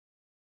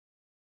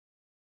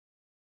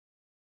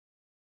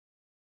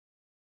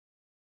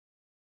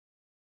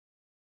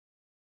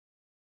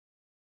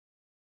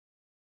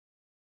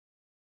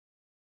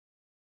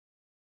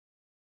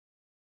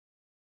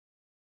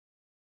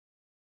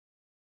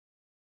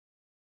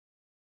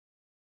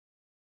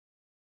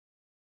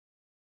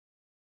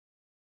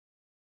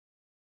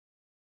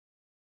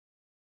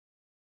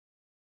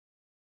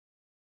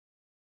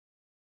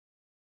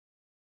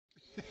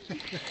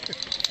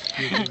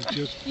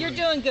You're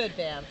doing good,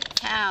 Bev.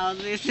 Wow,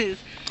 this is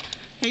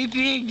a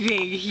big,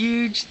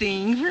 huge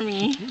thing for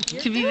me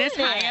to be this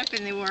high up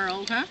in the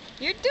world, huh?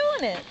 You're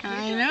doing it.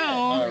 I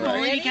know, right.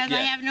 only because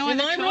I have no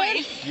other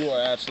choice. You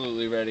are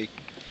absolutely ready.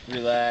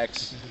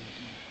 Relax.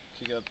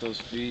 Kick up those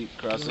feet,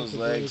 cross those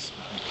legs.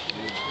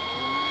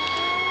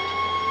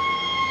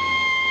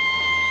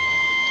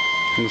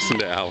 Listen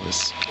to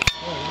Alice.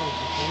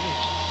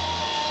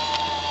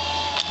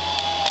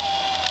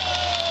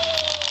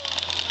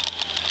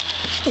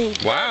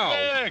 Wow,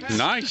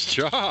 nice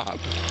job.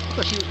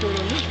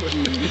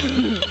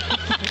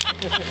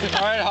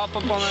 Alright, hop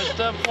up on that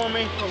step for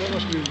me.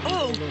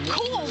 Oh,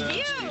 cool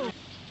view.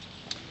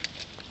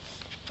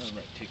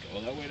 Alright, take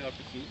all that weight off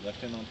your feet, left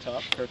hand on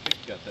top,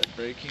 perfect. Got that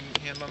braking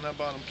hand on that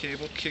bottom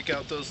cable. Kick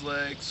out those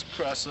legs,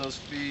 cross those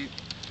feet.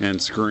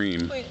 And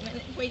scream. Wait a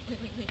minute, wait.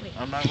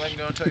 I'm not letting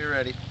go until you're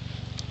ready.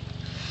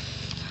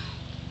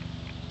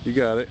 You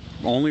got it.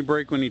 Only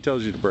brake when he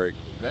tells you to brake.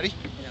 Ready?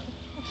 No.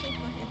 Okay,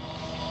 go ahead.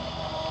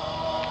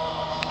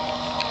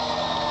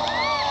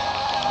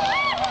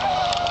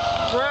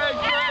 Brake!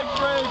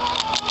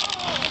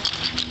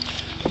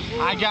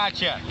 I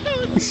got you.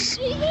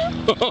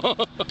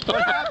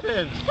 What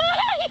happened?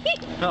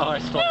 Oh, I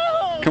stole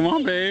it. Come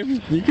on,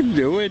 babe. You can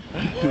do it.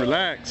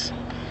 Relax.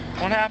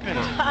 What happened?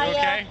 You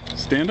okay?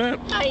 Stand up.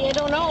 I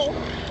don't know.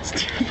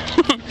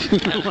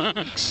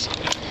 Relax.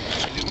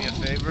 Do me a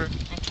favor.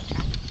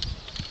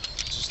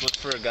 Just look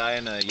for a guy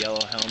in a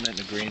yellow helmet and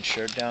a green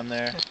shirt down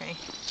there. Okay.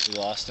 We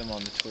lost him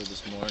on the tour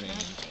this morning.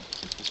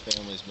 And his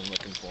family's been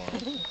looking for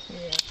him.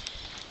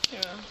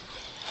 Yeah.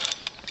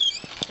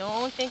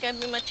 Don't think I'd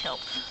be much help.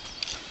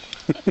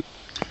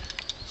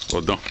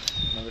 Well, don't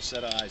Another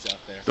set of eyes out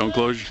there.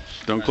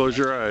 close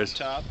your eyes.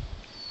 Top.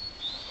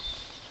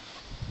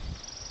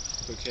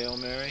 Quick Hail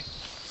Mary.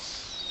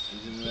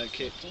 Using that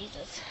kick.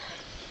 Jesus.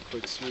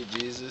 Quick sweet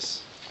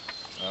Jesus.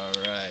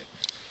 Alright.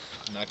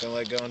 I'm not gonna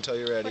let go until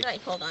you're ready. What did I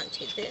hold on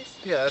to? This?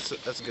 Yeah, that's a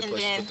good And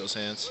place then- to put those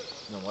hands.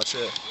 No, watch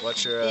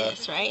your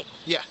This, right?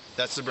 yeah,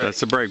 that's the brake. That's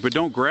the brake. But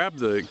don't grab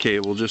the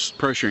cable. Just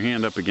press your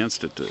hand up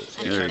against it. There you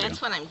go.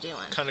 That's what I'm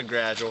doing. Kind of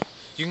gradual.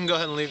 You can go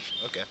ahead and leave.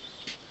 Okay.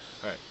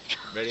 Alright.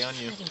 Ready on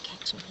you. I didn't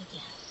catch me. Yeah.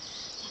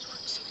 That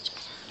works so much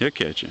better. He'll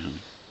catch you,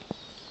 honey.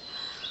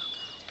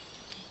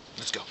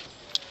 Let's go.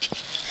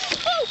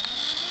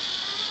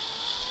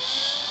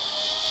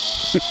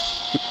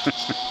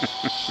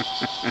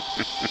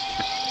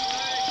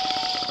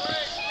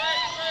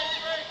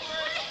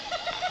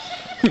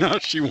 No,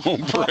 she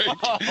won't break. Nick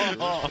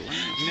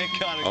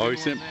got a Oh, good he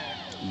sent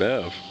one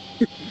Bev.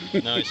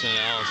 No, he sent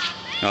Alice.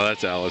 Oh,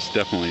 that's Alice.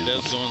 Definitely.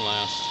 Bev's going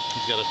last.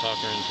 He's got to talk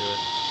her into it.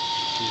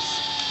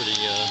 She's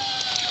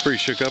Pretty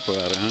shook up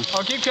about it, huh?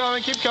 Oh, keep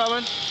coming, keep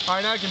coming. All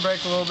right, now I can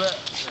brake a little bit.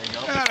 There you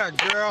go. Atta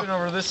girl.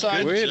 Over to this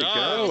side. Way to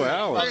job. go,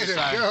 Alice. Way to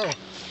go.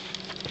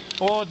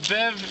 Well,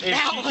 Bev,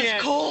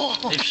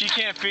 if she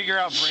can't figure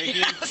out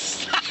braking,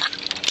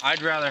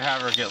 I'd rather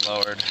have her get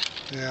lowered.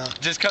 Yeah.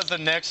 Just because the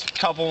next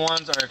couple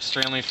ones are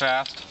extremely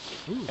fast,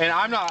 and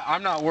I'm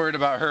not worried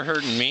about her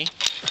hurting me,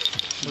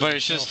 but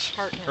it's just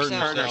Hurting hurting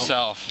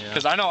herself. Yeah.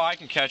 Because I know I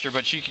can catch her,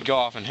 but she could go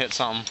off and hit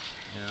something.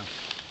 Yeah.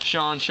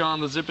 Sean,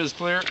 the zip is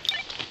clear.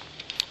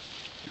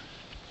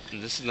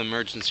 And this is the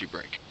emergency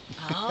brake.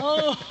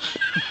 Oh.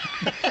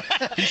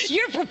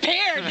 You're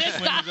prepared this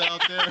time.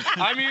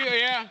 I mean,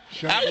 yeah.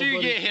 After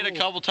you get hit a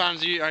couple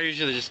times,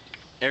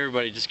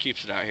 everybody just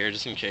keeps it out here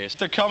just in case.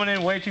 They're coming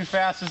in way too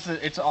fast.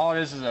 It's all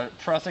it is a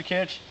press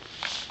hitch.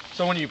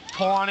 So when you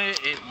pull on it,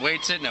 it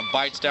weights it and it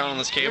bites down on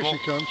this Here cable.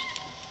 she comes.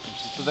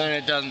 So then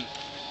it doesn't.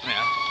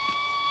 Yeah.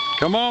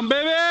 Come on,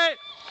 baby!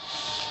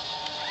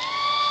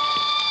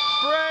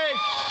 Brake!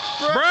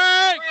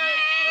 Brake!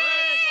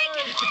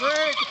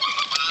 Brake!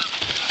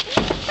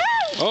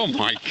 Oh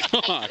my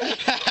God!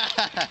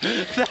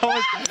 That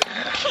was.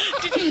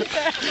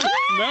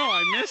 No,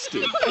 I missed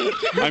it.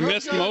 I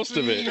missed most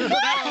of it.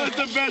 That was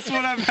the best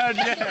one I've had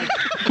yet.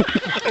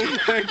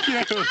 Thank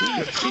you.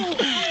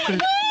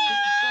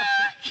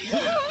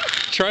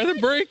 Try the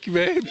brake,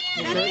 babe.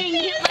 That thing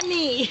hit my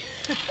knee.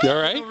 You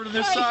all right? Over to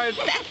this side.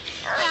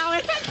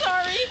 Alice, I'm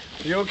sorry.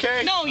 You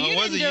okay? No, you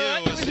didn't do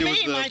it. It was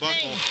me, my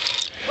thing.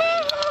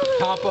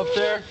 Hop up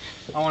there.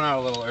 I went out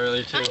a little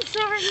early too. I'm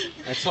sorry.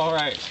 It's all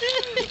right.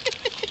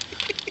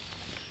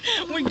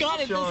 We got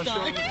it this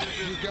time.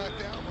 You got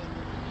that one.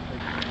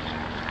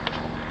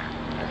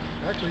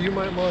 Actually, you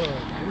might want to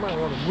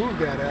move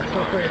that out.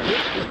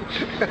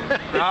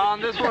 On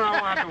this one, I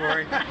won't have to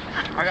worry.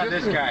 I got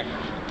this guy.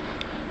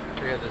 I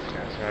got this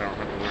guy, so I don't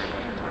have to worry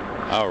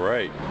about it. All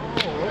right.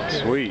 Oh, okay.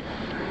 Sweet.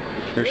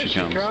 Here she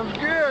comes.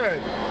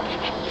 Good.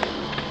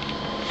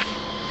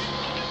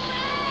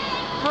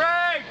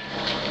 Brake!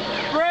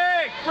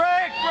 Brake!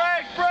 Brake!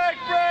 Brake! Brake!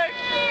 Brake!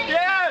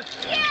 Yes!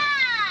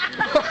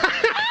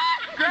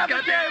 Grab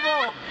the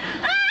cable!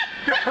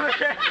 Grab the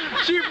cable!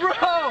 She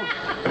broke!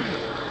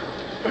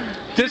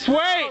 Just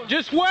wait!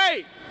 Just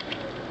wait!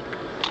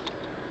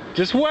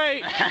 Just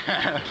wait!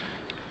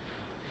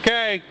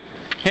 Okay.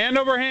 Hand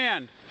over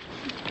hand.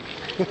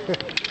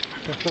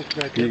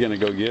 You gonna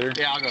go get her?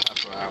 Yeah, I'll go help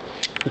her out.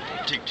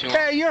 Take too long.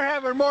 Hey, you're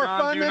having more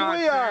fun than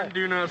we are.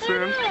 Do not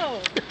swim.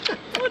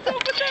 What's up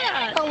with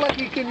that? How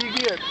lucky can you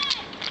get?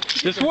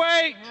 Just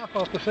wait! Half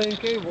off the same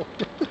cable.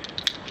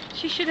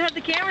 She should have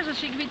the camera so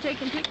she can be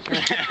taking pictures.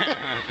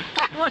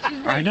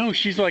 I know,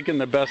 she's like in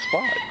the best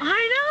spot.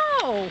 I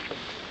know.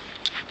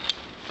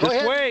 Go Just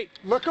ahead. wait.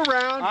 Look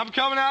around. I'm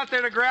coming out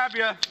there to grab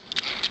you.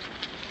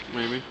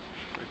 Maybe.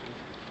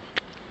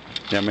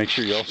 Yeah, make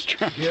sure y'all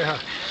strap. Yeah.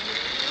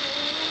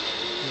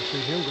 You'll see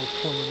him go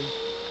plummeting.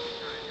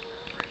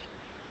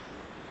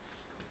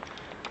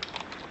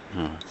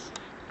 Oh, it's-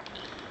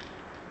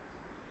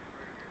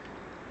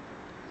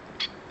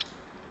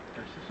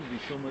 This would be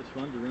so much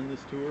fun to run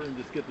this tour and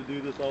just get to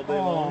do this all day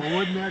Oh, long.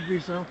 wouldn't that be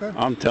something?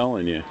 I'm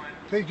telling you.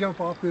 They jump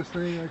off this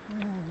thing like,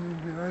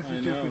 this I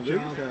is know, just a they're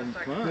job. just having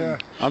fun. Yeah.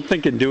 I'm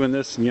thinking doing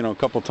this, you know, a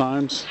couple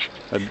times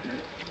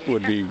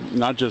would be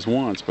not just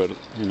once, but,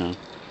 you know,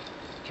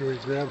 Should we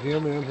grab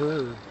him and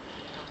her? Or?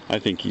 I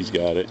think he's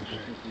got it.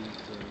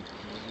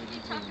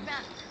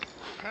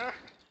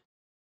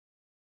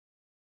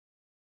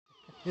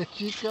 Here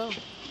she comes.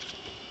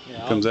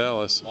 Yeah, Comes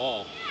Alice.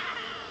 Ball.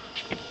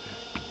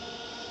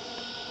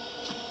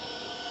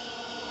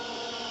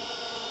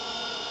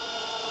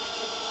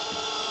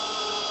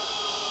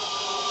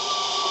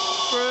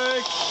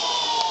 Break.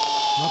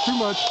 Not too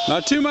much.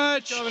 Not too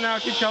much. Keep coming now,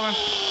 keep coming.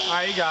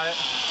 Alright, you got it.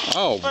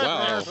 Oh,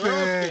 wow.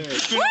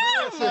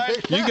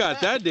 Perfect. You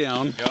got that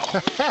down.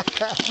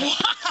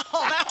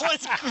 Wow, that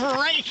was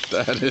great.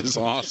 That is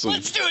awesome.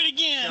 Let's do it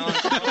again.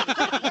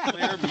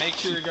 Claire, make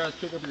sure you guys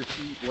pick up your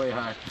feet way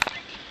high.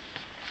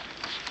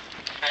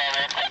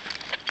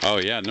 Oh,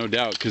 yeah, no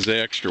doubt, because the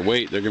extra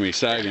weight, they're going to be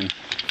sagging.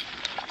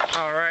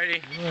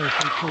 Alrighty.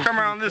 Come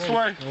around this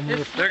way.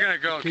 They're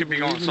gonna keep me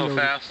going so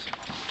fast.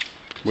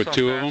 With So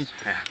two of them?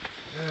 fast.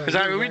 Yeah. Because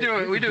I mean,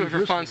 we do it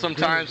for fun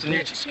sometimes, and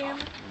you just But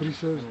he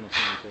says,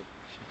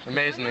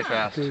 amazingly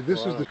fast. okay, this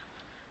is the.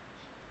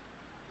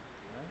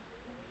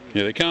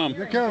 Here they come.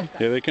 Here they come.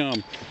 Here they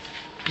come.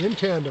 In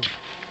tandem.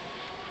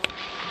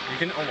 You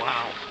can. Oh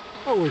wow.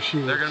 I wish she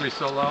They're would. gonna be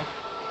so low.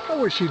 I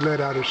wish she'd let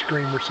out a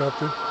scream or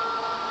something.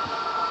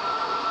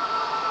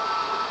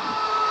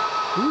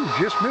 Ooh,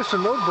 just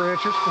missing those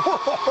branches.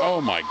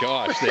 Oh, my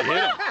gosh, they hit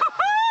them.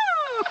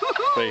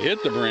 They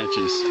hit the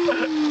branches.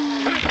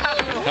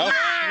 How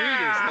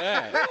sweet is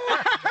that?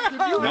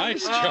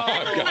 Nice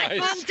job,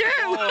 guys.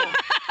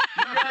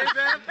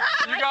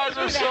 You guys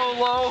are so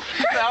low.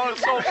 That was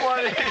so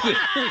funny.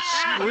 They're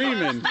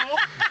screaming.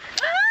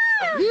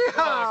 Oh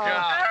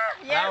god.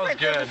 That was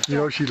good. You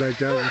know she liked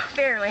that one.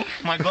 Barely.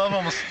 My glove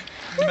almost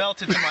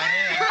melted to my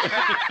hand.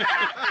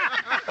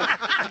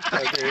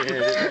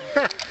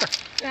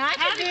 I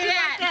could do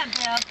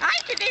that.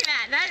 I could do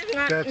that. That is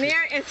not That's it.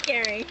 near as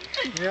scary.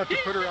 You have to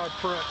put her out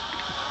front.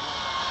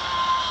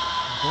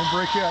 Don't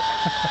break yet.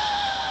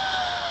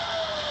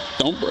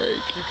 Don't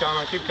break. Keep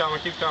coming, keep coming,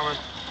 keep coming.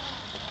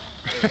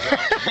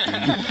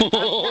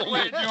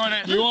 Doing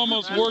it. You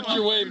almost worked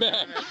your way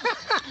back.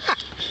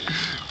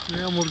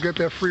 You almost got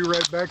that free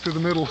ride back to the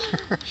middle.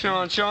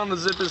 Sean, the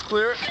zip is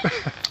clear.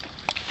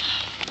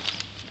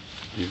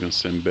 You're going to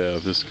send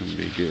Bev. This is going to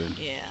be good.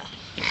 Yeah.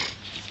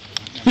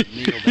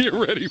 You're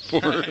ready for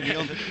it.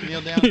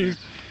 Kneel down there.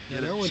 Yeah,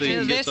 that one So you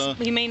can get This, the...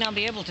 we may not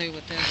be able to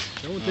with this.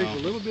 That one takes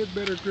a little bit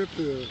better grip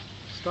to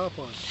stop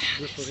on.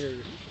 This one here.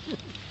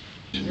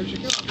 There she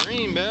goes.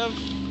 Green, Bev.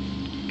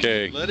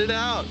 Okay. Let it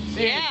out.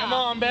 Yeah. Come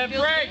on, Bev,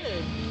 break.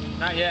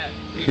 Not yet.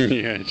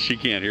 Yeah, she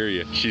can't hear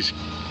you. She's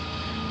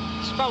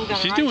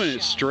doing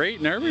it straight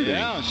and everything.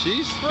 Yeah,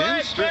 she's been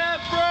Break, straight. Bev,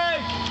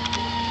 break.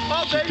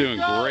 Oh, She's there you doing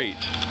go. great.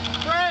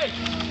 Break.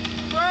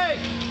 Break.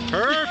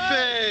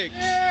 Perfect.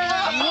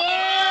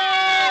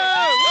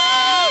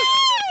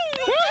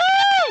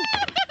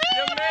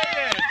 You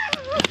made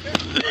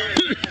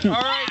it. All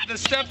right, the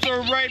steps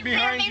are right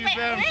behind you,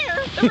 Bev.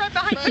 They're right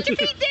behind. Put your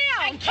feet down.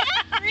 I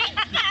can't reach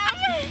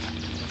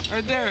them.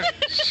 Right there.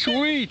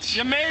 Sweet.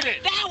 You made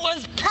it. That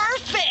was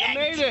perfect. You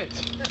made it.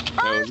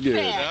 That was good.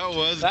 That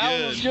was That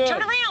good. was good.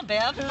 Turn around,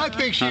 Bev. I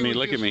think she Honey, was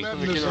look just at me.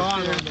 letting us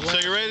on the So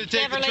you ready to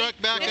take Beverly, the truck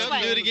back this up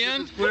and do way. it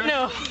again?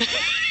 No.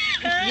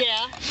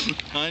 Yeah.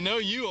 I know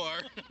you are.